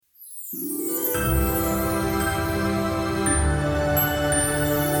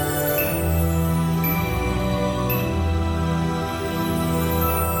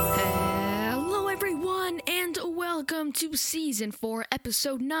welcome to Season 4,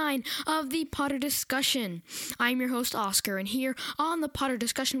 Episode 9 of the Potter Discussion. I'm your host, Oscar, and here on the Potter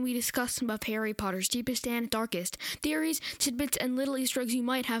Discussion, we discuss some of Harry Potter's deepest and darkest theories, tidbits, and little Easter eggs you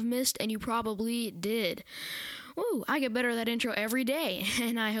might have missed, and you probably did. Ooh, I get better at that intro every day,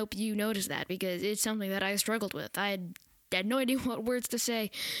 and I hope you notice that, because it's something that I struggled with. I had no idea what words to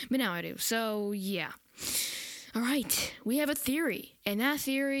say, but now I do, so yeah. Alright, we have a theory, and that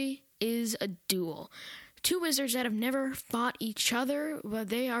theory is a duel. Two wizards that have never fought each other, but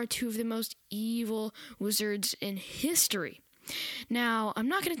they are two of the most evil wizards in history. Now, I'm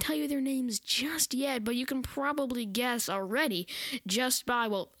not going to tell you their names just yet, but you can probably guess already just by,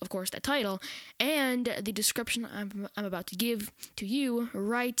 well, of course, the title and the description I'm about to give to you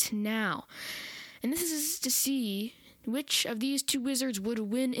right now. And this is to see which of these two wizards would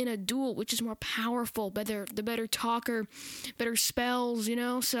win in a duel, which is more powerful, the better talker, better spells,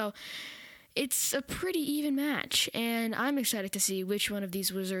 so it's a pretty even match, and I'm excited to see which one of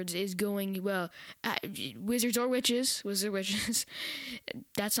these wizards is going, wizards or witches,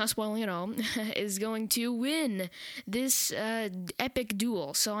 that's not spoiling at all, is going to win this epic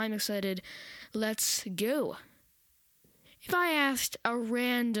duel, so I'm excited. Let's go. If I asked a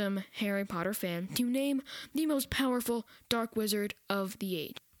random Harry Potter fan to name the most powerful dark wizard of the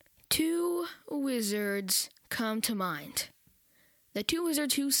age, two wizards come to mind. The two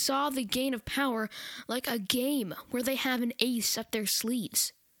wizards who saw the gain of power like a game where they have an ace up their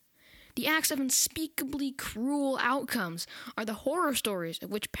sleeves. The acts of unspeakably cruel outcomes are the horror stories of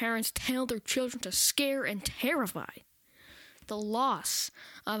which parents tell their children to scare and terrify. The loss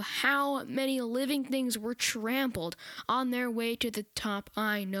of how many living things were trampled on their way to the top,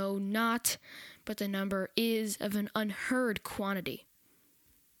 I know not, but the number is of an unheard quantity.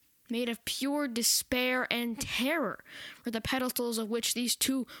 Made of pure despair and terror were the pedestals of which these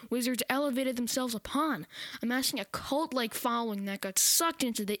two wizards elevated themselves upon, amassing a cult-like following that got sucked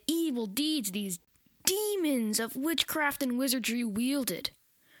into the evil deeds these demons of witchcraft and wizardry wielded.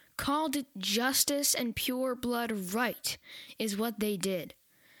 Called it justice and pure blood right is what they did.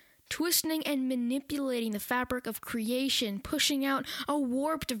 Twisting and manipulating the fabric of creation, pushing out a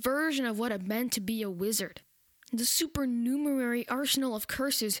warped version of what it meant to be a wizard. The supernumerary arsenal of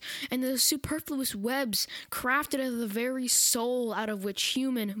curses and the superfluous webs crafted of the very soul out of which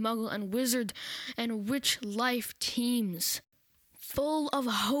human, muggle, and wizard and witch life teems. Full of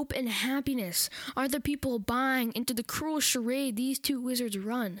hope and happiness are the people buying into the cruel charade these two wizards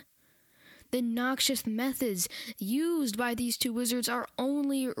run. The noxious methods used by these two wizards are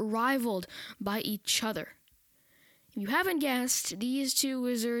only rivaled by each other. If you haven't guessed, these two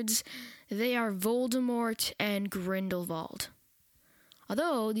wizards, they are Voldemort and Grindelwald.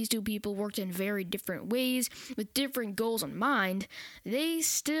 Although these two people worked in very different ways, with different goals in mind, they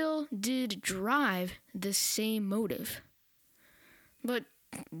still did drive the same motive. But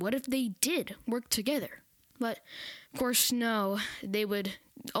what if they did work together? But, of course, no, they would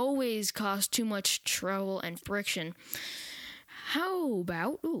always cause too much trouble and friction. How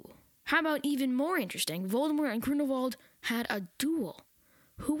about even more interesting, Voldemort and Grindelwald had a duel.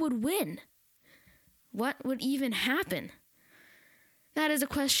 Who would win? What would even happen? That is a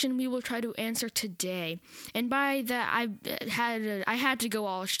question we will try to answer today. And by that, I had to go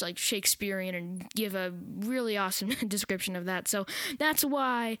all like Shakespearean and give a really awesome description of that. So that's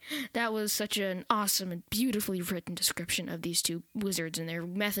why that was such an awesome and beautifully written description of these two wizards and their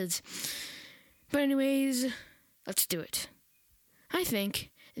methods. But anyways, let's do it. I think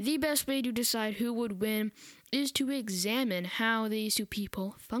the best way to decide who would win is to examine how these two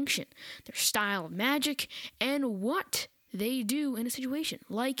people function, their style of magic, and what they do in a situation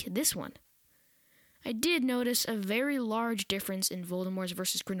like this one. I did notice a very large difference in Voldemort's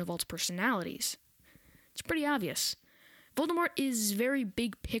versus Grindelwald's personalities. It's pretty obvious. Voldemort is very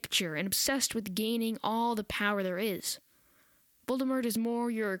big picture and obsessed with gaining all the power there is. Voldemort is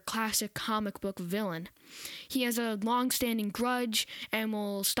more your classic comic book villain. He has a long-standing grudge and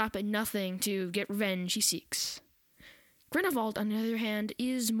will stop at nothing to get revenge he seeks. Grindelwald, on the other hand,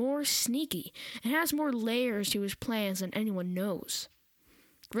 is more sneaky and has more layers to his plans than anyone knows.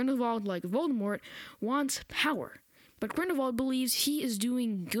 Grindelwald, like Voldemort, wants power, but Grindelwald believes he is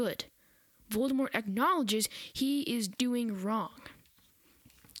doing good. Voldemort acknowledges he is doing wrong.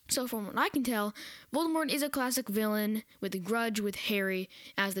 So from what I can tell, Voldemort is a classic villain with a grudge with Harry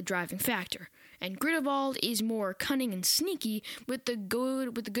as the driving factor, and Grindelwald is more cunning and sneaky with the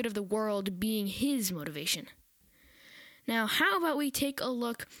good of the world being his motivation. Now, how about we take a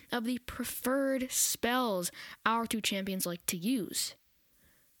look of the preferred spells our two champions like to use?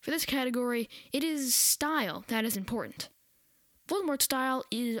 For this category, it is style that is important. Voldemort's style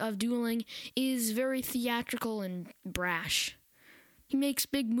of dueling is very theatrical and brash. He makes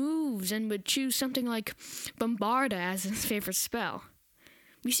big moves and would choose something like Bombarda as his favorite spell.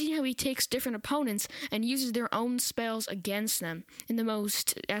 We see how he takes different opponents and uses their own spells against them in the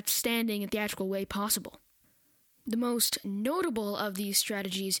most outstanding and theatrical way possible. The most notable of these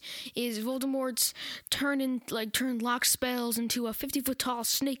strategies is Voldemort's turn lock spells into a 50-foot-tall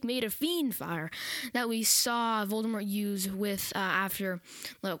snake made of fiend fire that we saw Voldemort use with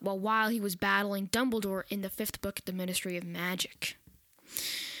while he was battling Dumbledore in the 5th book of the Ministry of Magic.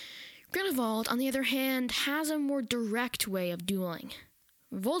 Grindelwald, on the other hand, has a more direct way of dueling.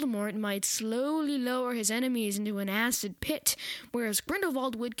 Voldemort might slowly lower his enemies into an acid pit, whereas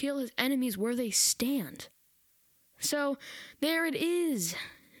Grindelwald would kill his enemies where they stand. So, there it is.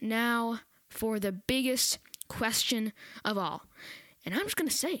 Now, for the biggest question of all. And I'm just going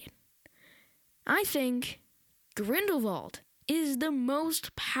to say it. I think Grindelwald is the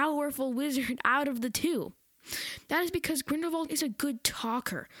most powerful wizard out of the two. That is because Grindelwald is a good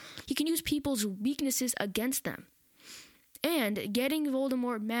talker. He can use people's weaknesses against them. And getting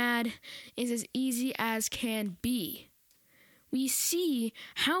Voldemort mad is as easy as can be. We see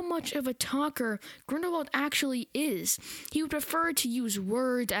how much of a talker Grindelwald actually is. He would prefer to use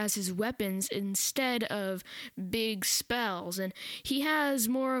words as his weapons instead of big spells, and he has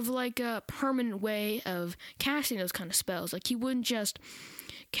more of like a permanent way of casting those kind of spells. Like, he wouldn't just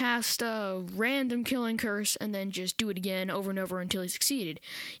cast a random killing curse and then just do it again over and over until he succeeded.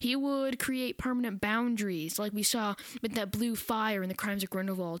 He would create permanent boundaries, like we saw with that blue fire in the Crimes of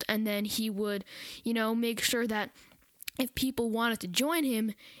Grindelwald, and then he would, make sure that if people wanted to join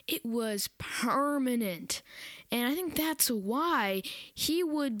him, it was permanent. And I think that's why he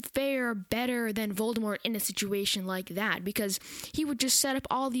would fare better than Voldemort in a situation like that, because he would just set up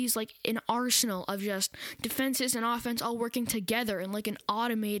all these, an arsenal of just defenses and offense all working together in, an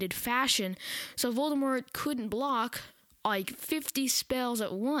automated fashion, so Voldemort couldn't block, 50 spells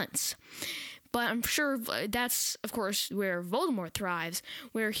at once. But I'm sure that's, of course, where Voldemort thrives,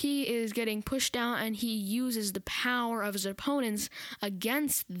 where he is getting pushed down and he uses the power of his opponents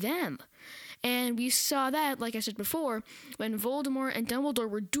against them. And we saw that, like I said before, when Voldemort and Dumbledore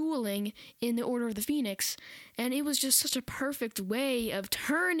were dueling in the Order of the Phoenix, and it was just such a perfect way of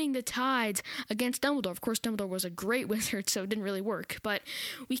turning the tides against Dumbledore. Of course, Dumbledore was a great wizard, so it didn't really work, but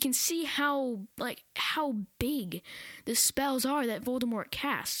we can see how big the spells are that Voldemort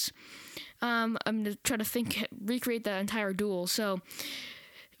casts. I'm going to try to recreate that entire duel. So,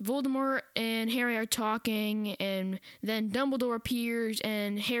 Voldemort and Harry are talking, and then Dumbledore appears,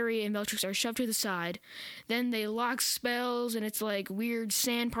 and Harry and Bellatrix are shoved to the side. Then they lock spells, and it's weird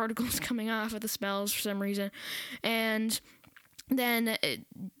sand particles coming off of the spells for some reason. And then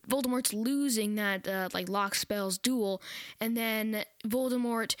Voldemort's losing that lock spells duel, and then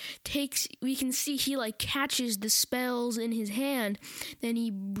Voldemort we can see he catches the spells in his hand, then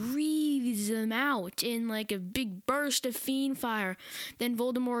he breathes them out in a big burst of fiend fire. Then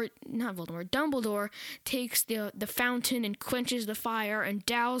Dumbledore takes the fountain and quenches the fire and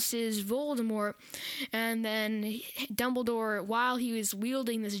douses Voldemort, and then Dumbledore, while he was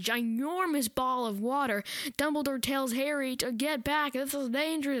wielding this ginormous ball of water, Dumbledore tells Harry to get back, this is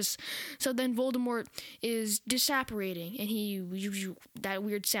dangerous. So then Voldemort is disapparating, and that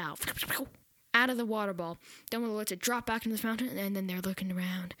weird sound out of the water ball. Dumbledore lets it drop back into the fountain, and then they're looking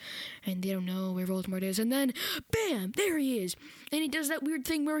around, and they don't know where Voldemort is, and then, bam, there he is, and he does that weird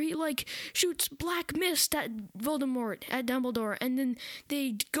thing where he, shoots black mist at Dumbledore, and then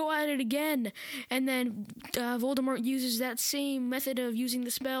they go at it again, and then Voldemort uses that same method of using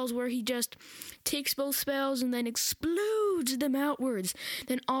the spells where he just takes both spells and then explodes them outwards.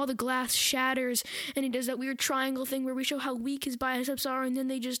 Then all the glass shatters, and he does that weird triangle thing where we show how weak his biceps are, and then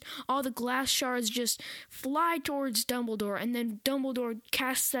all the glass shards just fly towards Dumbledore, and then Dumbledore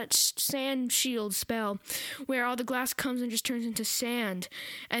casts that sand shield spell where all the glass comes and just turns into sand,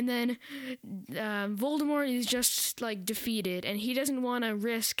 and then Voldemort is just defeated, and he doesn't want to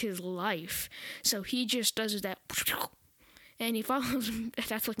risk his life, so he just does that, and he follows,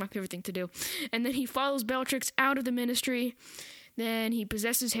 that's my favorite thing to do, and then he follows Bellatrix out of the Ministry, then he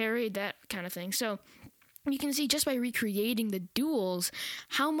possesses Harry, that kind of thing. So you can see just by recreating the duels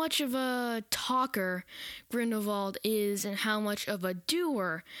how much of a talker Grindelwald is and how much of a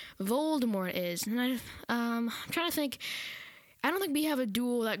doer Voldemort is. And I'm trying to think. I don't think we have a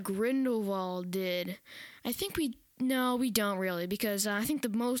duel that Grindelwald did. No, we don't really, because I think the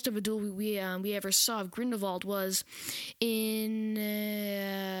most of a duel we ever saw of Grindelwald was in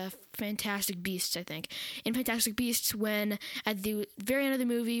Fantastic Beasts, I think. In Fantastic Beasts, when at the very end of the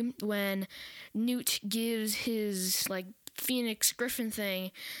movie, when Newt gives his Phoenix Griffin thing,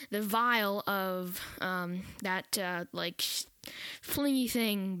 the vial of that flingy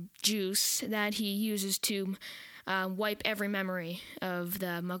thing juice that he uses to wipe every memory of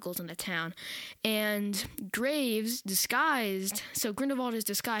the Muggles in the town. And Graves so Grindelwald is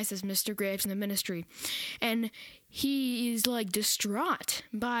disguised as Mr. Graves in the Ministry, and he is distraught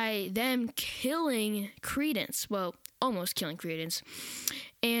by them killing Credence. Well, almost killing Credence.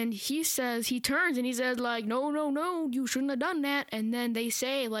 And he turns and he says, no, you shouldn't have done that. And then they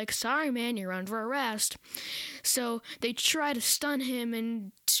say, sorry, man, you're under arrest. So they try to stun him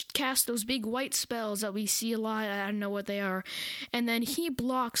and cast those big white spells that we see a lot. I don't know what they are. And then he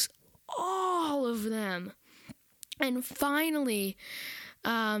blocks all of them. And finally,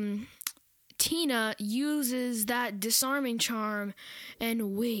 Tina uses that disarming charm,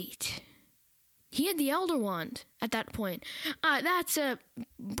 and wait. He had the Elder Wand at that point. That's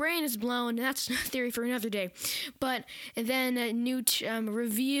brain is blown. That's a theory for another day. But then Newt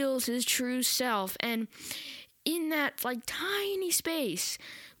reveals his true self, and in that tiny space,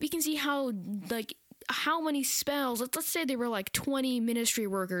 we can see how many spells. Let's say they were 20 Ministry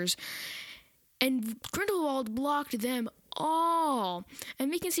workers, and Grindelwald blocked them all. And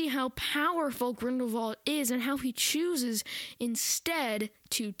we can see how powerful Grindelwald is and how he chooses instead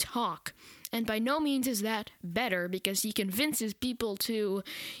to talk. And by no means is that better, because he convinces people to,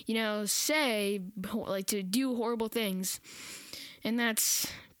 to do horrible things. And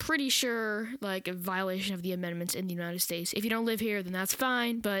that's pretty sure, a violation of the amendments in the United States. If you don't live here, then that's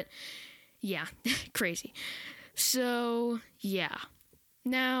fine, but yeah, crazy. So, yeah.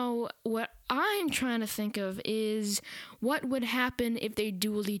 Now, what I'm trying to think of is what would happen if they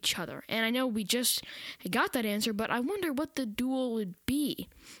dueled each other. And I know we just got that answer, but I wonder what the duel would be.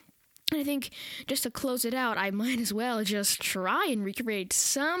 I think just to close it out, I might as well just try and recreate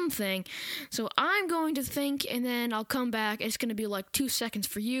something. So I'm going to think, and then I'll come back. It's going to be 2 seconds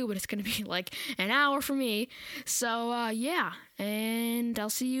for you, but it's going to be an hour for me. So, yeah, and I'll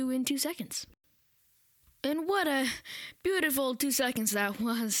see you in 2 seconds. And what a beautiful 2 seconds that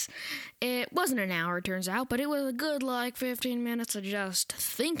was. It wasn't an hour, it turns out, but it was a good 15 minutes of just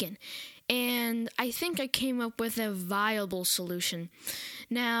thinking. And I think I came up with a viable solution.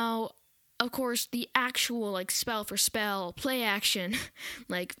 Now, of course, the actual, spell for spell, play action,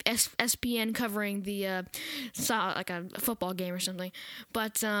 SPN covering the, a football game or something.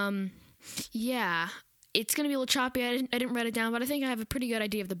 But, yeah, it's going to be a little choppy. I didn't write it down, but I think I have a pretty good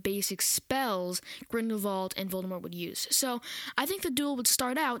idea of the basic spells Grindelwald and Voldemort would use. So, I think the duel would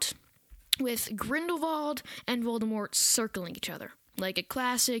start out with Grindelwald and Voldemort circling each other. Like a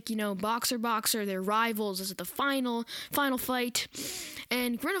classic, boxer, they're rivals. This is the final fight.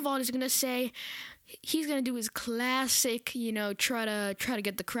 And Grindelwald is going to say, he's going to do his classic, try to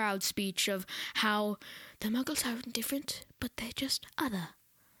get the crowd speech of how the Muggles are different, but they're just other.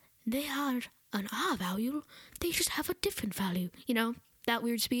 They are an R value, they just have a different value, that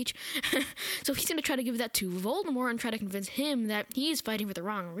weird speech. So he's going to try to give that to Voldemort and try to convince him that he's fighting for the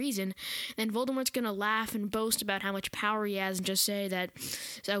wrong reason. Then Voldemort's going to laugh and boast about how much power he has and just say that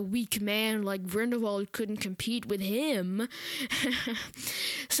a weak man like Grindelwald couldn't compete with him.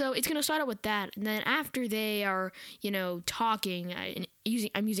 So it's going to start out with that. And then after they are, talking,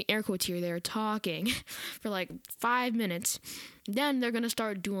 I'm using air quotes here, they're talking for 5 minutes. Then they're going to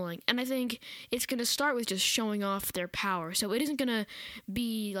start dueling. And I think it's going to start with just showing off their power. So it isn't going to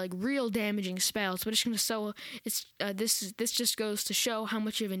be real damaging spells, but it's going to this just goes to show how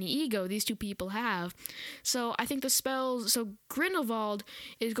much of an ego these two people have. So I think so Grindelwald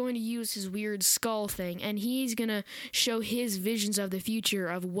is going to use his weird skull thing, and he's going to show his visions of the future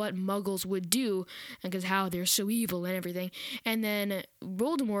of what Muggles would do, because how they're so evil and everything. And then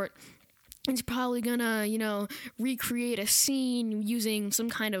Voldemort is probably gonna, recreate a scene using some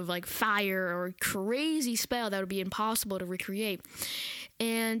kind of fire or crazy spell that would be impossible to recreate.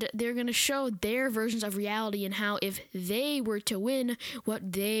 And they're gonna show their versions of reality and how if they were to win,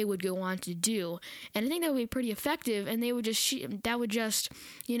 what they would go on to do. And I think that would be pretty effective, and they would just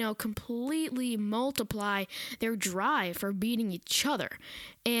completely multiply their drive for beating each other.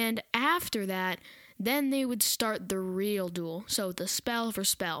 And after that, then they would start the real duel, so the spell for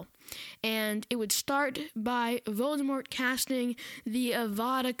spell. And it would start by Voldemort casting the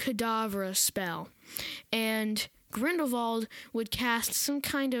Avada Kedavra spell. And Grindelwald would cast some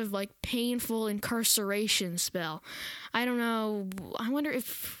kind of painful incarceration spell. I don't know. I wonder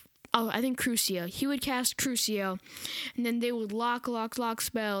if I think Crucio. He would cast Crucio, and then they would lock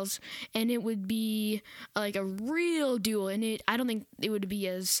spells, and it would be like a real duel. And I don't think it would be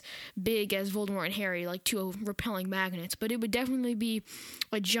as big as Voldemort and Harry, like two repelling magnets, but it would definitely be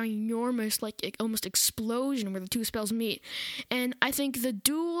a ginormous, like almost explosion where the two spells meet. And I think the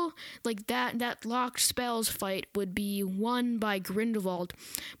duel, like that locked spells fight, would be won by Grindelwald,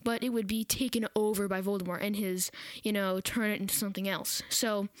 but it would be taken over by Voldemort and his, turn it into something else.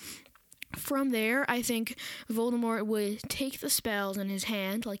 So from there, I think Voldemort would take the spells in his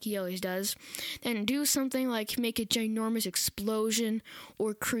hand, like he always does, and do something like make a ginormous explosion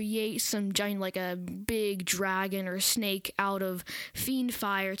or create some giant, like a big dragon or snake out of fiend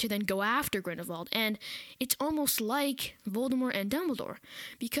fire to then go after Grindelwald. And it's almost like Voldemort and Dumbledore,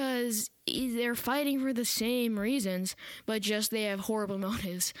 because they're fighting for the same reasons, but just they have horrible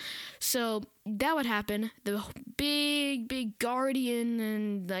motives. So that would happen. The big guardian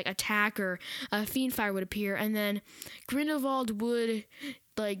and like attacker, fiend fire would appear, and then Grindelwald would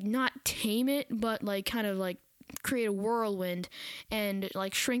like not tame it, but like kind of like create a whirlwind and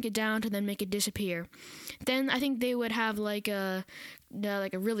like shrink it down to then make it disappear. Then I think they would have like a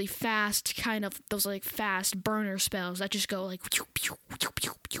really fast kind of those like fast burner spells that just go like pew, pew, pew,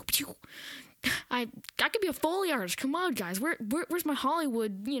 pew, pew, pew. I could be a Foley artist. Come on, guys. Where's my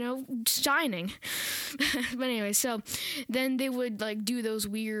Hollywood, shining? But anyway, so then they would like do those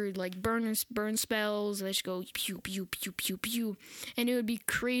weird like burn spells. They just go pew pew pew pew pew, and it would be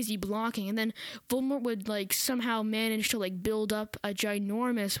crazy blocking. And then Voldemort would like somehow manage to like build up a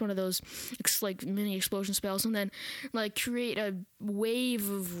ginormous one of those like mini explosion spells, and then like create a wave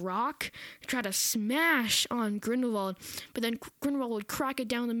of rock to try to smash on Grindelwald. But then Grindelwald would crack it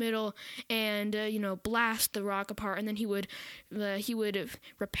down the middle and blast the rock apart, and then he would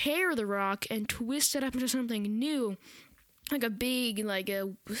repair the rock and twist it up into something new, like a big, like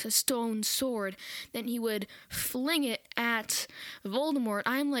a stone sword. Then he would fling it at Voldemort.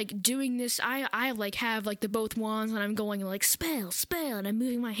 I'm like doing this. I like have like the both wands, and I'm going like spell, and I'm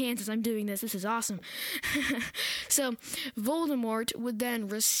moving my hands as I'm doing this. This is awesome. So Voldemort would then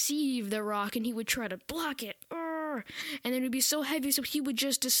receive the rock, and he would try to block it. And then it would be so heavy, so he would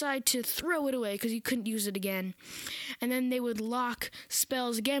just decide to throw it away because he couldn't use it again. And then they would lock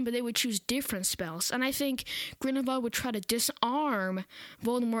spells again, but they would choose different spells. And I think Grindelwald would try to disarm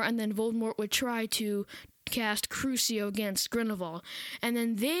Voldemort, and then Voldemort would try to cast Crucio against Grindelwald. And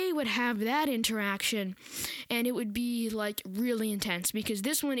then they would have that interaction, and it would be like really intense, because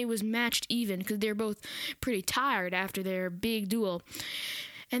this one it was matched even because they're both pretty tired after their big duel.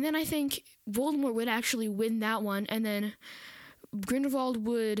 And then I think Voldemort would actually win that one, and then Grindelwald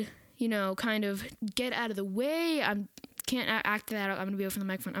would, kind of get out of the way. I can't act that out. I'm going to be away from the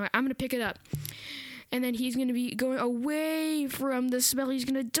microphone. All right, I'm going to pick it up. And then he's going to be going away from the spell. He's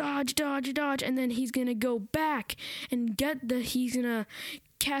going to dodge, and then he's going to go back and he's going to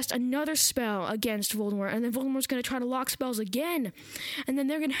cast another spell against Voldemort, and then Voldemort's going to try to lock spells again, and then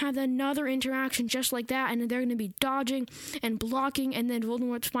they're going to have another interaction just like that, and then they're going to be dodging and blocking, and then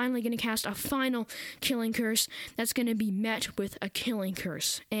Voldemort's finally going to cast a final killing curse that's going to be met with a killing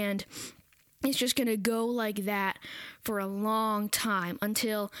curse, and it's just going to go like that for a long time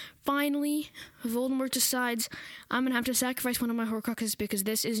until finally Voldemort decides, I'm going to have to sacrifice one of my Horcruxes because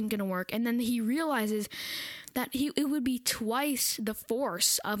this isn't going to work. And then he realizes that it would be twice the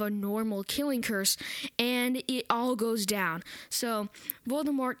force of a normal killing curse, and it all goes down. So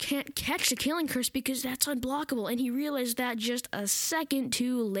Voldemort can't catch the killing curse because that's unblockable, and he realized that just a second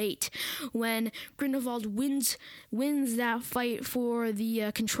too late when Grindelwald wins that fight for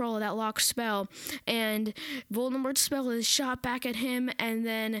the control of that locked spell, and Voldemort's spell is shot back at him, and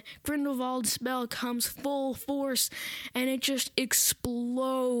then Grindelwald's spell comes full force, and it just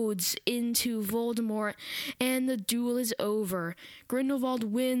explodes into Voldemort, and the duel is over. Grindelwald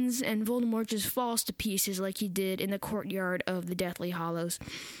wins, and Voldemort just falls to pieces like he did in the courtyard of the Deathly Hallows.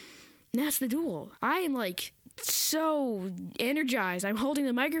 And that's the duel. I am like so energized. I'm holding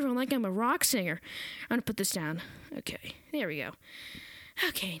the microphone like I'm a rock singer. I'm gonna put this down. Okay, there we go.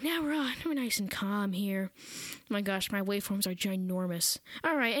 Okay, now we're nice and calm here. My gosh, my waveforms are ginormous.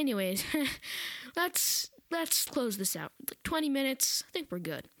 Alright, anyways, let's close this out. 20 minutes, I think we're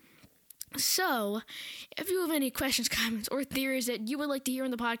good. So, if you have any questions, comments, or theories that you would like to hear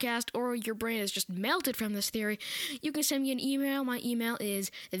on the podcast, or your brain is just melted from this theory, you can send me an email. My email is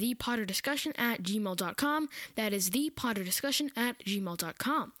thepotterdiscussion@gmail.com. That is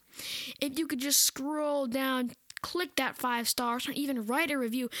thepotterdiscussion@gmail.com. If you could just scroll down click that 5 stars, or even write a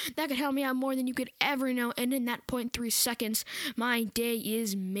review. That could help me out more than you could ever know, and in that 0.3 seconds, my day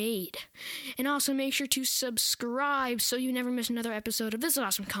is made. And also make sure to subscribe so you never miss another episode of this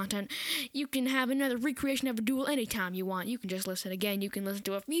awesome content. You can have another recreation of a duel anytime you want. You can just listen again. You can listen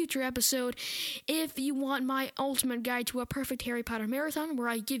to a future episode. If you want my ultimate guide to a perfect Harry Potter marathon, where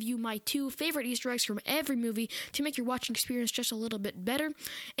I give you my 2 favorite Easter eggs from every movie to make your watching experience just a little bit better,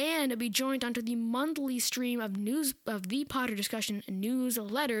 and be joined onto the monthly stream of news of the Potter Discussion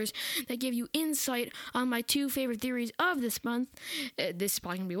newsletters that give you insight on my 2 favorite theories of this month. This is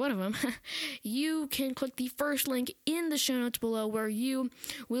probably going to be one of them. You can click the first link in the show notes below, where you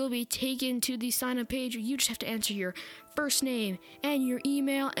will be taken to the sign-up page. You just have to answer your first name and your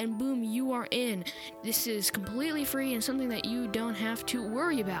email, and boom, you are in. This is completely free and something that you don't have to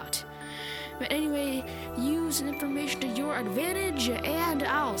worry about. But anyway, use the information to your advantage, and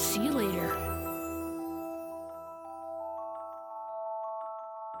I'll see you later.